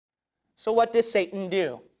So what did Satan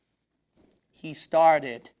do? He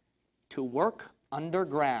started to work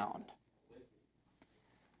underground.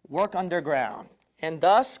 Work underground. And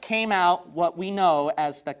thus came out what we know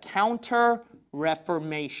as the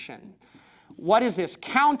Counter-Reformation. What is this?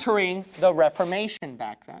 Countering the Reformation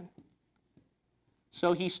back then.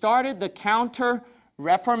 So he started the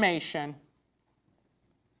Counter-Reformation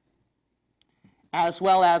as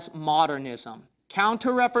well as modernism.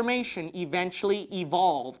 Counter-Reformation eventually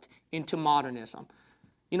evolved into modernism.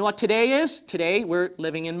 You know what today is? Today we're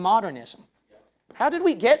living in modernism. How did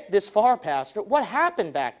we get this far, Pastor? What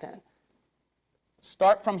happened back then?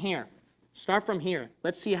 Start from here. Start from here.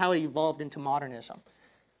 Let's see how it evolved into modernism.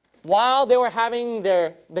 While they were having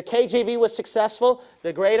the KJV was successful,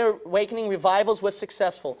 the Great Awakening revivals was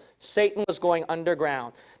successful, Satan was going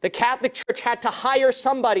underground. The Catholic Church had to hire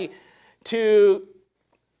somebody to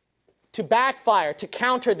backfire, to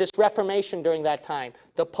counter this Reformation during that time.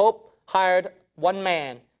 The Pope hired one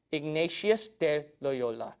man, Ignatius de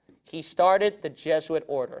Loyola. He started the Jesuit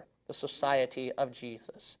order, the Society of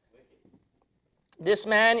Jesus. This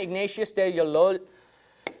man, Ignatius de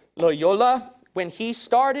Loyola, when he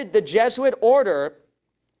started the Jesuit order,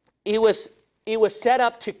 it was set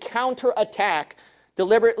up to counterattack,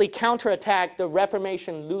 deliberately counterattack the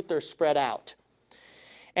Reformation Luther spread out.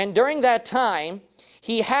 And during that time,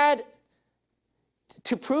 he had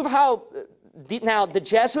to prove how, now the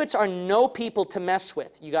Jesuits are no people to mess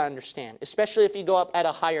with, you got to understand, especially if you go up at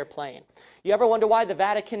a higher plane. You ever wonder why the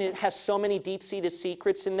Vatican has so many deep-seated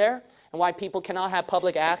secrets in there and why people cannot have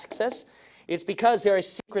public access? It's because they're a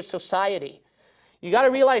secret society. You got to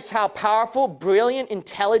realize how powerful, brilliant,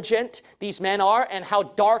 intelligent these men are and how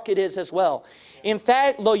dark it is as well. In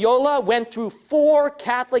fact, Loyola went through 4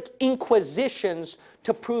 Catholic inquisitions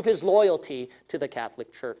to prove his loyalty to the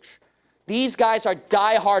Catholic Church. These guys are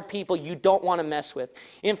die-hard people you don't want to mess with.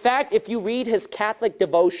 In fact, if you read his Catholic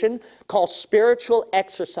devotion called Spiritual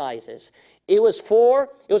Exercises, it was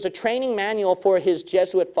a training manual for his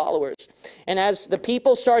Jesuit followers. And as the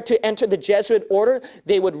people started to enter the Jesuit order,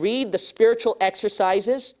 they would read the spiritual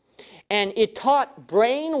exercises, and it taught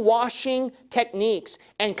brainwashing techniques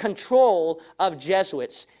and control of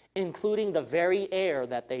Jesuits, including the very air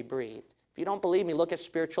that they breathed. If you don't believe me, look at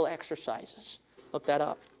Spiritual Exercises. Look that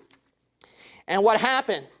up. And what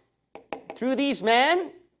happened? Through these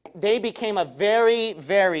men, they became a very,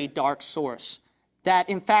 very dark source. That,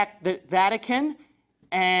 in fact, the Vatican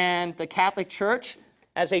and the Catholic Church,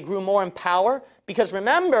 as they grew more in power, because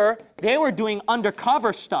remember, they were doing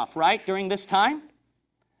undercover stuff, right, during this time?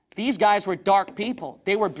 These guys were dark people.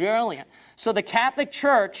 They were brilliant. So the Catholic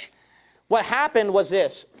Church, what happened was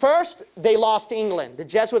this. First, they lost England. The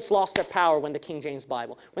Jesuits lost their power when the King James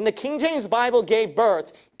Bible. When the King James Bible gave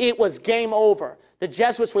birth, it was game over. The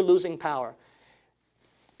Jesuits were losing power.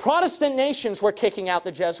 Protestant nations were kicking out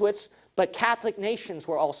the Jesuits, but Catholic nations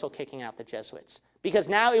were also kicking out the Jesuits. Because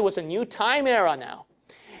now it was a new time era now.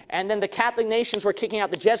 And then the Catholic nations were kicking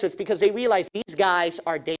out the Jesuits because they realized these guys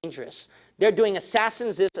are dangerous. They're doing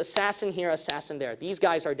assassins this, assassin here, assassin there. These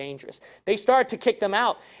guys are dangerous. They started to kick them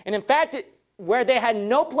out. And in fact, where they had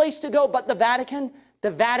no place to go but the Vatican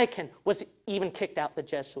was even kicked out the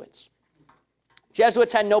Jesuits.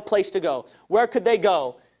 Jesuits had no place to go. Where could they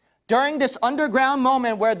go? During this underground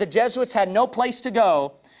moment where the Jesuits had no place to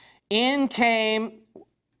go, in came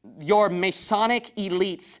your Masonic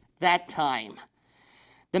elites that time.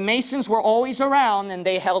 The Masons were always around and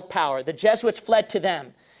they held power. The Jesuits fled to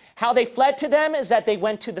them. How they fled to them is that they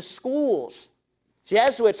went to the schools.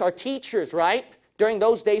 Jesuits are teachers, right? During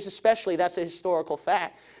those days especially, that's a historical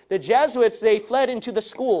fact. The Jesuits, they fled into the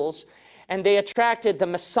schools and they attracted the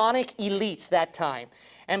Masonic elites that time.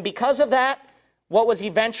 And because of that, what was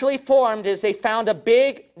eventually formed is they found a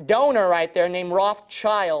big donor right there named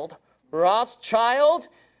Rothschild. Rothschild,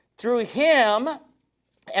 through him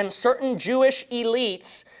and certain Jewish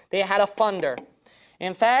elites, they had a funder.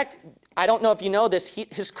 In fact, I don't know if you know this,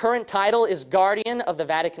 his current title is Guardian of the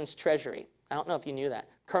Vatican's Treasury. I don't know if you knew that.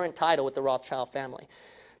 Current title with the Rothschild family.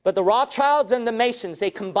 But the Rothschilds and the Masons,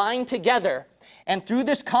 they combined together. And through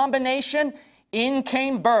this combination, in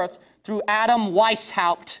came birth through Adam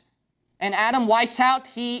Weishaupt. And Adam Weishaupt,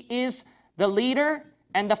 he is the leader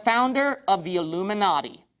and the founder of the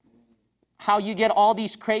Illuminati. How you get all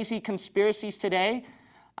these crazy conspiracies today,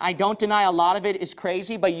 I don't deny a lot of it is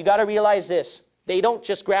crazy, but you got to realize this. They don't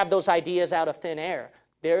just grab those ideas out of thin air.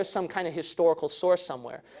 There is some kind of historical source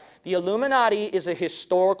somewhere. The Illuminati is a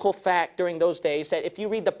historical fact during those days that if you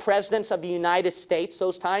read the presidents of the United States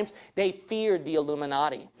those times, they feared the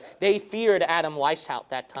Illuminati. They feared Adam Weishaupt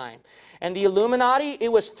that time. And the Illuminati,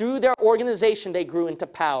 it was through their organization they grew into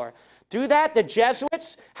power. Through that, the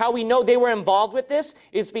Jesuits, how we know they were involved with this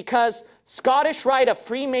is because Scottish Rite of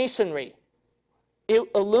Freemasonry,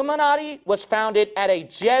 Illuminati was founded at a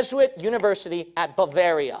Jesuit university at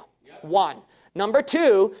Bavaria. Yep. One. Number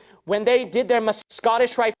two, when they did their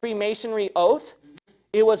Scottish Rite Freemasonry oath,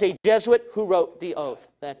 it was a Jesuit who wrote the oath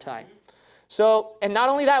that time. So, and not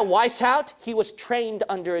only that, Weishaupt, he was trained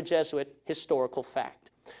under a Jesuit, historical fact.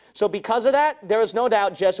 So because of that, there is no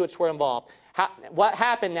doubt Jesuits were involved. What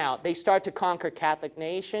happened now? They start to conquer Catholic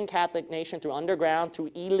nation through underground, through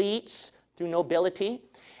elites, through nobility.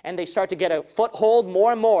 And they start to get a foothold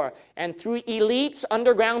more and more. And through elites'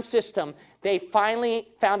 underground system, they finally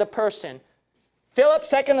found a person. Philip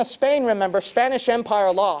II of Spain, remember, Spanish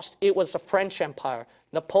Empire lost. It was the French Empire.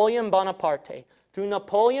 Napoleon Bonaparte. Through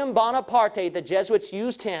Napoleon Bonaparte, the Jesuits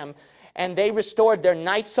used him, and they restored their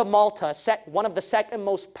Knights of Malta, one of the second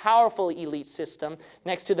most powerful elite system,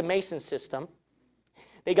 next to the Mason system.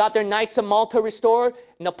 They got their Knights of Malta restored.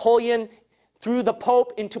 Napoleon threw the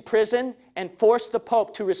Pope into prison and forced the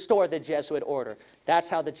Pope to restore the Jesuit order. That's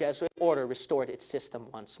how the Jesuit order restored its system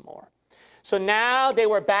once more. So now they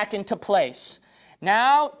were back into place.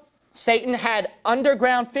 Now Satan had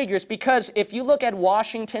underground figures, because if you look at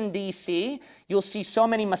Washington, D.C., you'll see so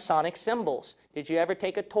many Masonic symbols. Did you ever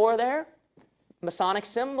take a tour there? Masonic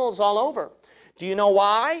symbols all over. Do you know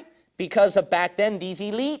why? Because of back then these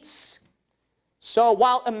elites. So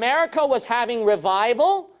while America was having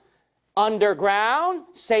revival underground,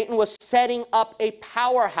 Satan was setting up a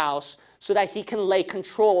powerhouse so that he can lay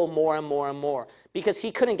control more and more and more. Because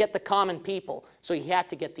he couldn't get the common people, so he had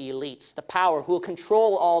to get the elites, the power, who will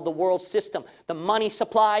control all the world system, the money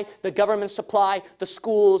supply, the government supply, the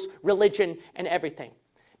schools, religion, and everything.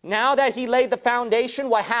 Now that he laid the foundation,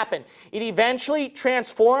 what happened? It eventually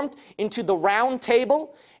transformed into the Round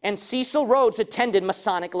Table, and Cecil Rhodes attended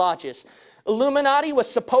Masonic lodges. Illuminati was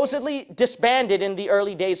supposedly disbanded in the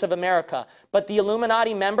early days of America, but the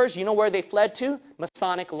Illuminati members, you know where they fled to?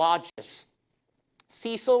 Masonic lodges.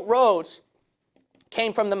 Cecil Rhodes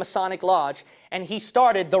came from the Masonic Lodge, and he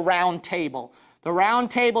started the Round Table. The Round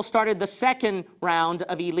Table started the second round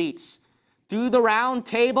of elites. Through the Round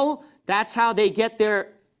Table, that's how they get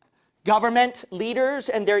their government leaders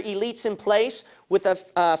and their elites in place with the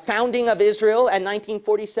founding of Israel at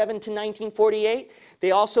 1947 to 1948.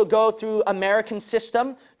 They also go through American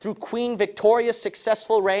system, through Queen Victoria's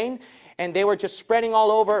successful reign, and they were just spreading all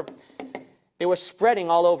over. They were spreading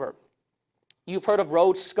all over. You've heard of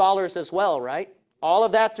Rhodes Scholars as well, right? All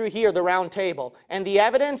of that through here, the Round Table. And the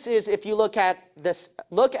evidence is, if you look at this,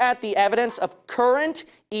 look at the evidence of current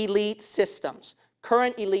elite systems.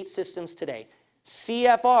 Current elite systems today.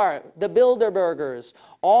 CFR, the Bilderbergers,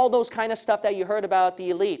 all those kind of stuff that you heard about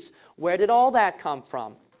the elites. Where did all that come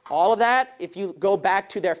from? All of that, if you go back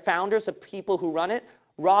to their founders, the people who run it,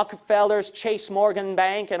 Rockefellers, Chase Morgan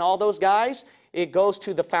Bank, and all those guys, it goes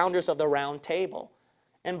to the founders of the Round Table.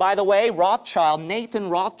 And by the way, Rothschild, Nathan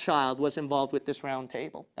Rothschild was involved with this Round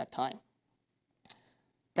Table that time.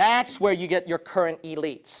 That's where you get your current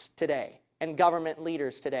elites today and government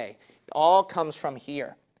leaders today. It all comes from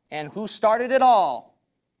here. And who started it all?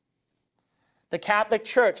 The Catholic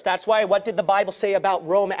Church. That's why, what did the Bible say about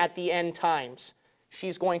Rome at the end times?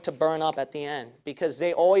 She's going to burn up at the end, because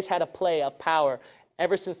they always had a play of power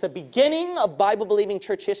ever since the beginning of Bible-believing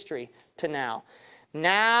church history to now.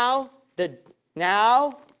 Now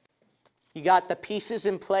you got the pieces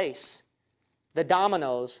in place. The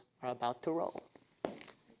dominoes are about to roll.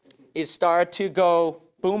 It started to go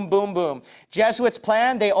boom, boom, boom. Jesuits'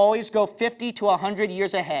 plan, they always go 50 to 100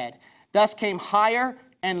 years ahead. Thus came higher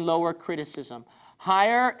and lower criticism.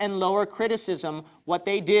 Higher and lower criticism, what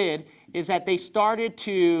they did is that they started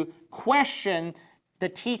to question the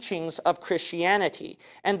teachings of Christianity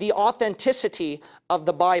and the authenticity of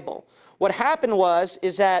the Bible. What happened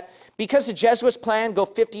is that because the Jesuits' plan go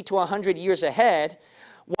 50 to 100 years ahead,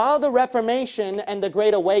 while the Reformation and the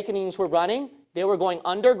Great Awakenings were running, they were going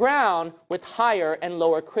underground with higher and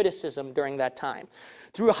lower criticism during that time.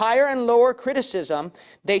 Through higher and lower criticism,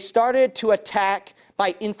 they started to attack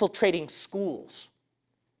by infiltrating schools.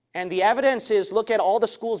 And the evidence is, look at all the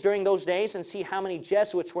schools during those days and see how many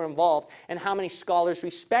Jesuits were involved and how many scholars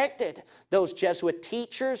respected those Jesuit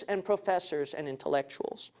teachers and professors and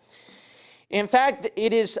intellectuals. In fact,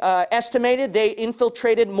 it is estimated they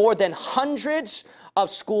infiltrated more than hundreds of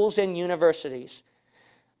schools and universities.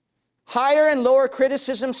 Higher and lower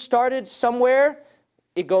criticism started somewhere.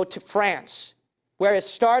 It go to France. Where it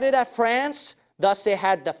started at France, thus they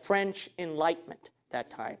had the French Enlightenment that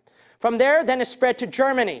time. From there, then it spread to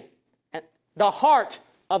Germany, the heart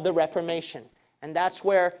of the Reformation. And that's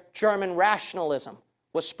where German rationalism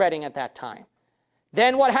was spreading at that time.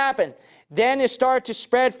 Then what happened? Then it started to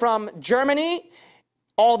spread from Germany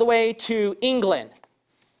all the way to England,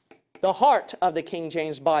 the heart of the King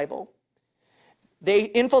James Bible. They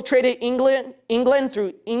infiltrated England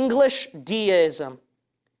through English deism.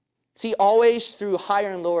 See, always through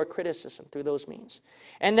higher and lower criticism, through those means.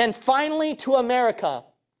 And then finally to America,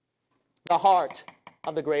 the heart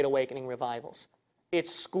of the Great Awakening revivals.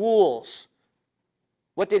 It's schools.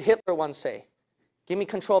 What did Hitler once say? Give me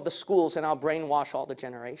control of the schools and I'll brainwash all the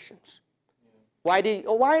generations. Why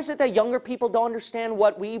is it that younger people don't understand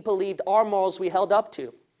what we believed, our morals we held up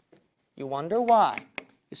to? You wonder why?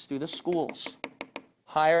 It's through the schools.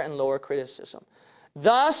 Higher and lower criticism.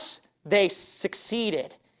 Thus, they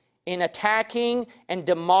succeeded in attacking and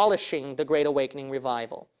demolishing the Great Awakening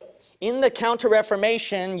revival. In the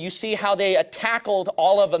Counter-Reformation, you see how they tackled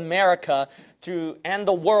all of America and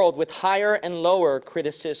the world with higher and lower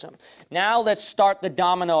criticism. Now let's start the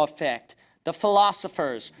domino effect. The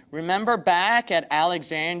philosophers. Remember back at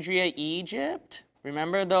Alexandria, Egypt?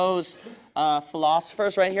 Remember those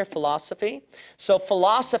philosophers right here, philosophy? So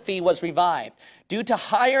philosophy was revived. Due to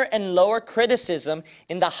higher and lower criticism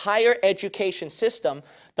in the higher education system,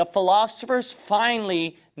 the philosophers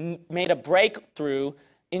finally made a breakthrough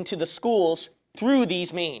into the schools through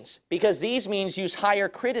these means. Because these means use higher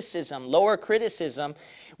criticism, lower criticism,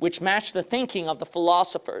 which match the thinking of the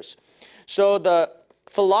philosophers. So the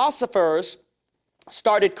philosophers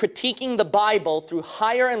started critiquing the Bible through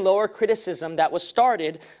higher and lower criticism that was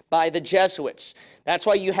started by the Jesuits. That's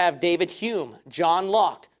why you have David Hume, John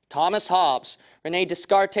Locke, Thomas Hobbes, René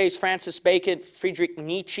Descartes, Francis Bacon, Friedrich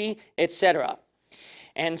Nietzsche, etc.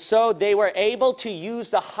 And so they were able to use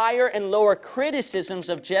the higher and lower criticisms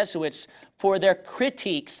of Jesuits for their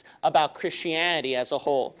critiques about Christianity as a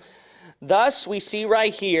whole. Thus, we see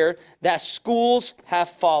right here that schools have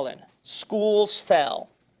fallen. Schools fell.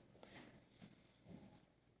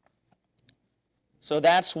 So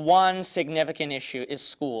that's one significant issue, is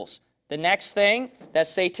schools. The next thing that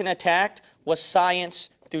Satan attacked was science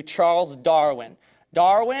through Charles Darwin.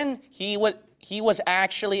 Darwin, he was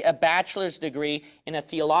actually a bachelor's degree in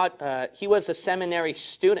he was a seminary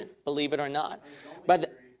student, believe it or not.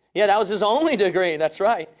 But yeah, that was his only degree, that's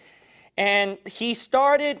right. And he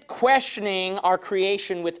started questioning our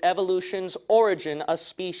creation with evolution's origin of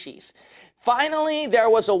species. Finally, there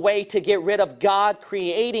was a way to get rid of God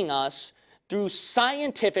creating us through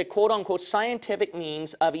scientific, quote-unquote, scientific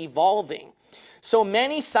means of evolving. So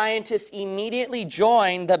many scientists immediately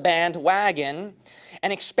joined the bandwagon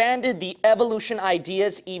and expanded the evolution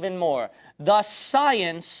ideas even more. Thus,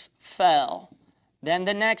 science fell. Then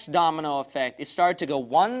the next domino effect, it started to go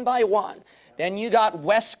one by one. Then you got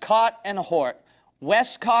Westcott and Hort.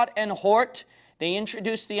 Westcott and Hort, they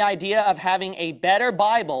introduced the idea of having a better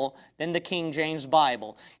Bible than the King James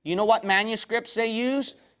Bible. You know what manuscripts they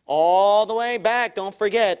used? All the way back, don't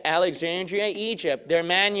forget, Alexandria, Egypt, their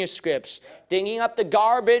manuscripts. Digging up the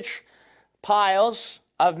garbage piles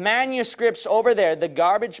of manuscripts over there, the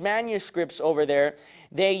garbage manuscripts over there,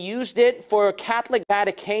 they used it for Catholic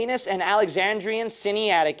Vaticanus and Alexandrian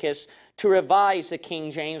Sinaiticus to revise the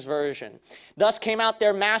King James Version. Thus came out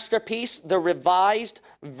their masterpiece, the Revised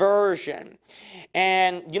Version.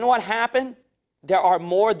 And you know what happened? There are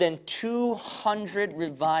more than 200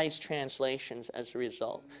 revised translations as a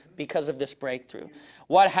result because of this breakthrough.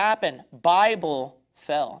 What happened? Bible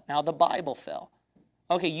fell. Now the Bible fell.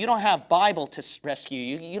 Okay, you don't have Bible to rescue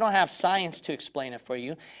you. You don't have science to explain it for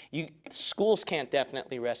you. Schools can't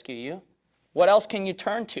definitely rescue you. What else can you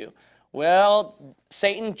turn to? Well,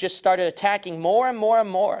 Satan just started attacking more and more and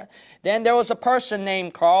more. Then there was a person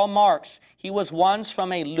named Karl Marx. He was once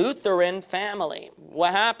from a Lutheran family.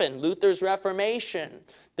 What happened? Luther's Reformation,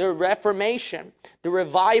 the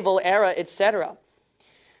Revival era, etc.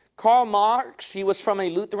 Karl Marx, he was from a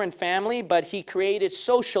Lutheran family, but he created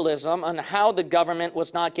socialism on how the government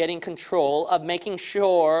was not getting control of making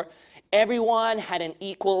sure everyone had an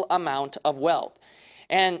equal amount of wealth.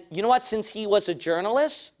 And you know what? Since he was a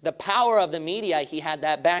journalist, the power of the media, he had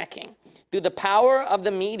that backing. Through the power of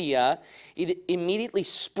the media, it immediately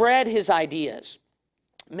spread his ideas.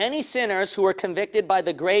 Many sinners who were convicted by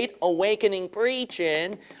the Great Awakening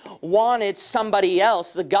preaching wanted somebody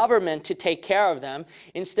else, the government, to take care of them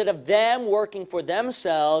instead of them working for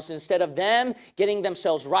themselves, instead of them getting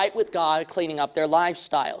themselves right with God, cleaning up their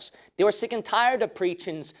lifestyles. They were sick and tired of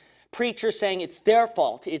preachers saying it's their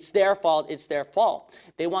fault, it's their fault, it's their fault.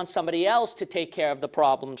 They want somebody else to take care of the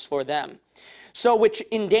problems for them. So which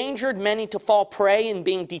endangered many to fall prey in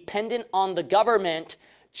being dependent on the government,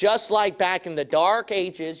 just like back in the Dark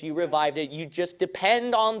Ages, you revived it. You just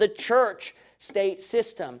depend on the church state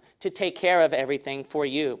system to take care of everything for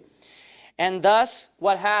you. And thus,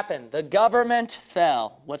 what happened? The government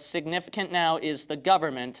fell. What's significant now is the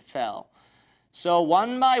government fell. So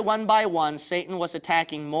one by one, Satan was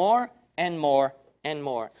attacking more and more and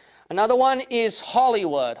more. Another one is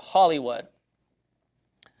Hollywood. Hollywood.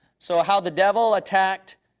 So how the devil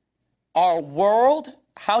attacked our world.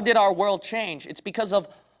 How did our world change? It's because of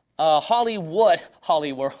Hollywood.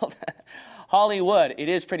 Hollyworld. Hollywood. It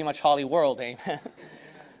is pretty much Hollyworld, amen.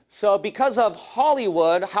 So because of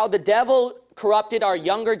Hollywood, how the devil corrupted our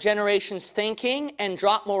younger generation's thinking and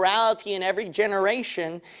dropped morality in every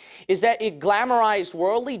generation is that it glamorized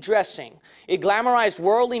worldly dressing, it glamorized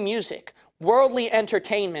worldly music, worldly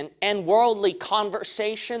entertainment, and worldly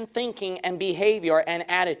conversation, thinking, and behavior and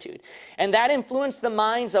attitude. And that influenced the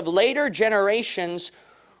minds of later generations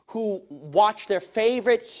who watched their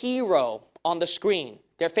favorite hero on the screen,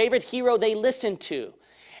 their favorite hero they listened to,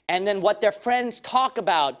 and then what their friends talk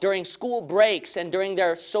about during school breaks and during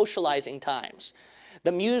their socializing times,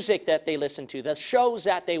 the music that they listen to, the shows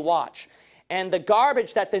that they watch, and the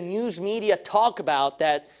garbage that the news media talk about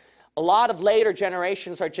that a lot of later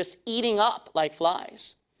generations are just eating up like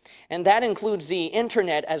flies. And that includes the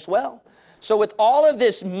internet as well. So with all of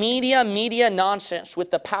this media nonsense,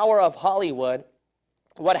 with the power of Hollywood,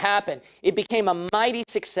 what happened? It became a mighty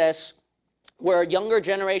success where younger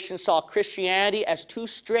generations saw Christianity as too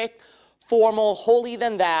strict, formal, holier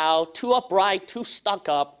than thou, too upright, too stuck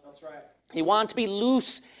up. That's right. They want to be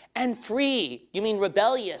loose and free. You mean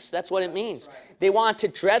rebellious? That's what it means. Right. They want to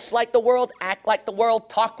dress like the world, act like the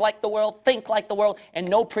world, talk like the world, think like the world, and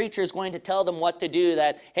no preacher is going to tell them what to do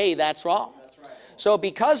that, hey, that's wrong. That's right. So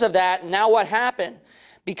because of that, now what happened?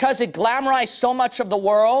 Because it glamorized so much of the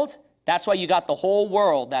world, that's why you got the whole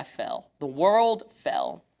world that fell. The world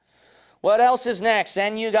fell. What else is next?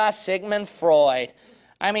 Then you got Sigmund Freud.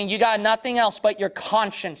 I mean, you got nothing else but your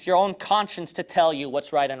conscience, your own conscience to tell you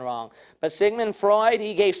what's right and wrong. But Sigmund Freud,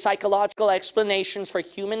 he gave psychological explanations for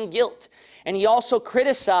human guilt. And he also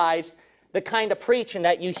criticized the kind of preaching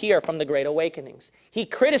that you hear from the Great Awakenings. He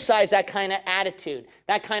criticized that kind of attitude,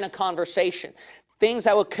 that kind of conversation. Things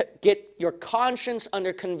that will get your conscience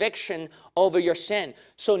under conviction over your sin.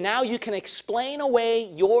 So now you can explain away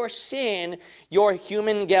your sin, your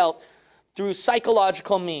human guilt, through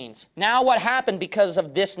psychological means. Now what happened because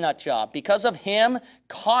of this nut job? Because of him,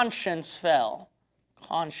 conscience fell.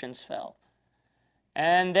 Conscience fell.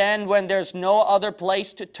 And then when there's no other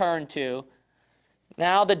place to turn to,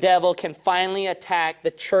 now the devil can finally attack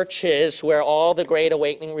the churches where all the Great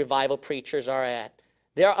Awakening revival preachers are at.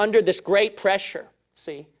 They're under this great pressure,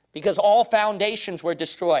 see, because all foundations were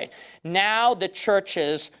destroyed. Now the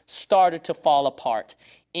churches started to fall apart.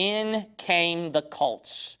 In came the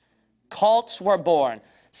cults. Cults were born.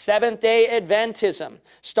 Seventh-day Adventism,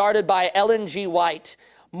 started by Ellen G. White.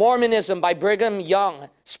 Mormonism by Brigham Young,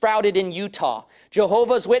 sprouted in Utah.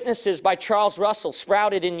 Jehovah's Witnesses by Charles Russell,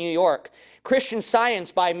 sprouted in New York. Christian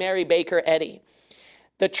Science by Mary Baker Eddy.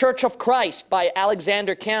 The Church of Christ by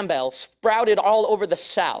Alexander Campbell, sprouted all over the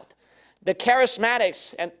South. The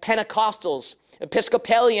Charismatics and Pentecostals,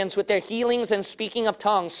 Episcopalians with their healings and speaking of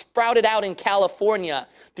tongues, sprouted out in California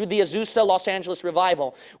through the Azusa Los Angeles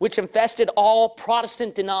revival, which infested all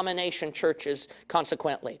Protestant denomination churches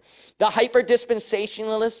consequently. The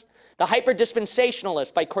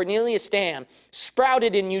hyper-dispensationalists by Cornelius Stam,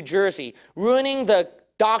 sprouted in New Jersey, ruining the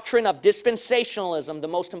doctrine of dispensationalism, the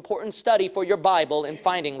most important study for your Bible in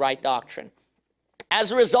finding right doctrine.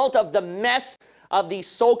 As a result of the mess of these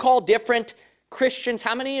so-called different Christians,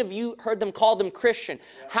 how many of you heard them call them Christian?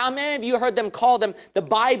 How many of you heard them call them, the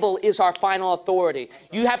Bible is our final authority?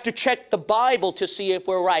 You have to check the Bible to see if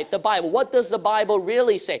we're right. The Bible, what does the Bible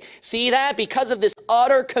really say? See that? Because of this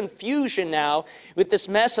utter confusion now, with this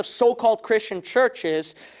mess of so-called Christian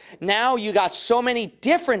churches, now you got so many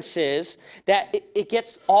differences that it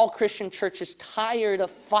gets all Christian churches tired of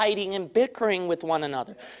fighting and bickering with one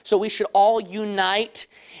another. So we should all unite,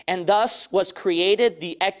 and thus was created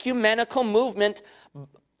the ecumenical movement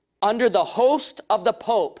under the host of the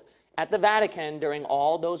Pope at the Vatican during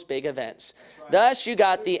all those big events. Right. Thus you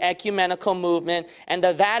got the ecumenical movement, and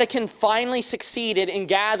the Vatican finally succeeded in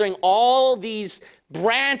gathering all these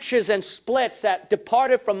branches and splits that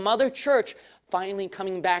departed from Mother Church, finally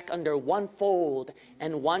coming back under one fold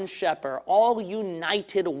and one shepherd, all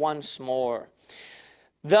united once more.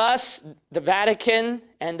 Thus, the Vatican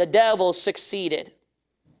and the devil succeeded.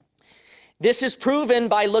 This is proven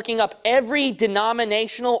by looking up every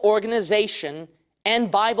denominational organization and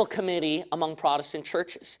Bible committee among Protestant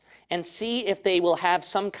churches and see if they will have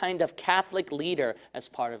some kind of Catholic leader as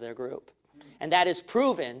part of their group. And that is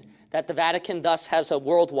proven that the Vatican thus has a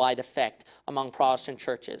worldwide effect among Protestant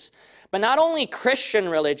churches. But not only Christian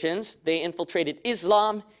religions, they infiltrated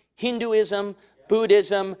Islam, Hinduism,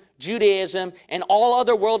 Buddhism, Judaism, and all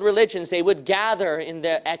other world religions. They would gather in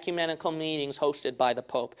their ecumenical meetings hosted by the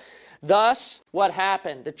Pope. Thus, what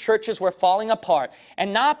happened? The churches were falling apart.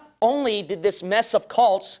 And not only did this mess of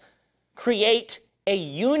cults create a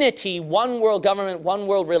unity, one world government, one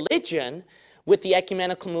world religion with the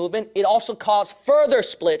ecumenical movement, it also caused further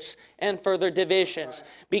splits and further divisions.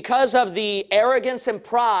 Because of the arrogance and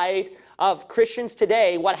pride of Christians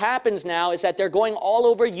today, what happens now is that they're going all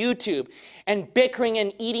over YouTube and bickering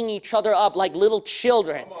and eating each other up like little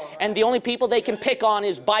children. And the only people they can pick on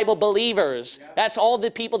is Bible believers. That's all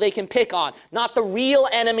the people they can pick on, not the real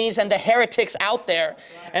enemies and the heretics out there.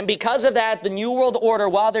 And because of that, the New World Order,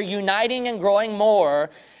 while they're uniting and growing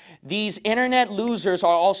more, these internet losers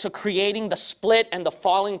are also creating the split and the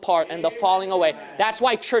falling apart and the falling away. That's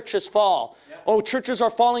why churches fall. Oh, churches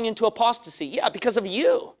are falling into apostasy. Yeah, because of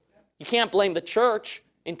you. You can't blame the church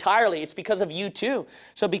entirely. It's because of you too.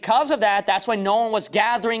 So because of that, that's why no one was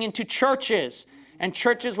gathering into churches. And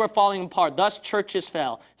churches were falling apart. Thus churches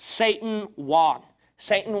fell. Satan won.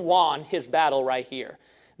 Satan won his battle right here.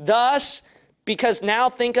 Thus, because now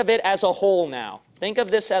think of it as a whole now. Think of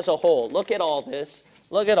this as a whole. Look at all this.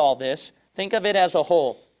 Look at all this. Think of it as a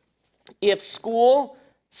whole. If school,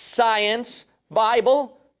 science,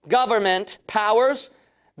 Bible, government, powers,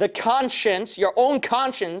 the conscience, your own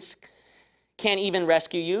conscience, can't even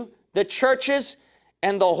rescue you, the churches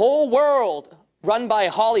and the whole world run by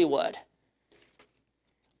Hollywood,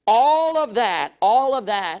 all of that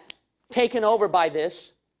taken over by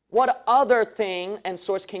this, what other thing and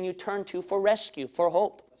source can you turn to for rescue, for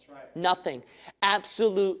hope? That's right. Nothing.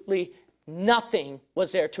 Absolutely nothing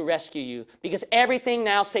was there to rescue you, because everything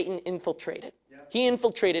now Satan infiltrated. Yep. He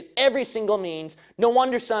infiltrated every single means. No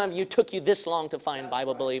wonder some of you took you this long to find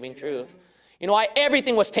Bible-believing truth. You know why?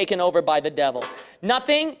 Everything was taken over by the devil.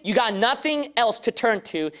 Nothing, you got nothing else to turn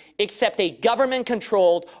to except a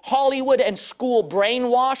government-controlled, Hollywood and school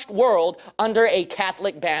brainwashed world under a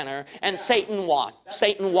Catholic banner. And Satan won.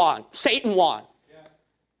 Satan won. Satan won.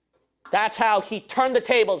 That's how he turned the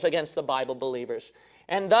tables against the Bible believers.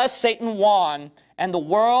 And thus Satan won, and the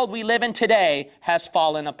world we live in today has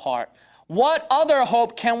fallen apart. What other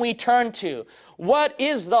hope can we turn to? What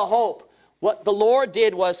is the hope? What the Lord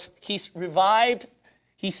did was he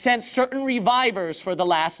sent certain revivers for the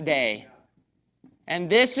last day. And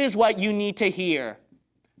this is what you need to hear.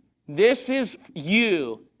 This is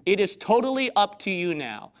you. It is totally up to you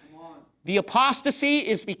now. The apostasy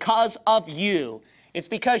is because of you. It's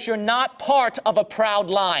because you're not part of a proud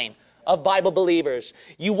line of Bible believers.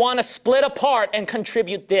 You want to split apart and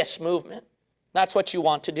contribute this movement. That's what you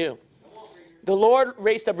want to do. The Lord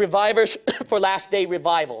raised up revivers for last day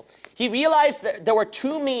revival. He realized that there were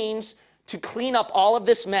two means to clean up all of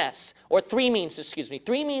this mess, or three means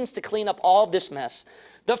to clean up all of this mess.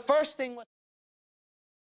 The first thing was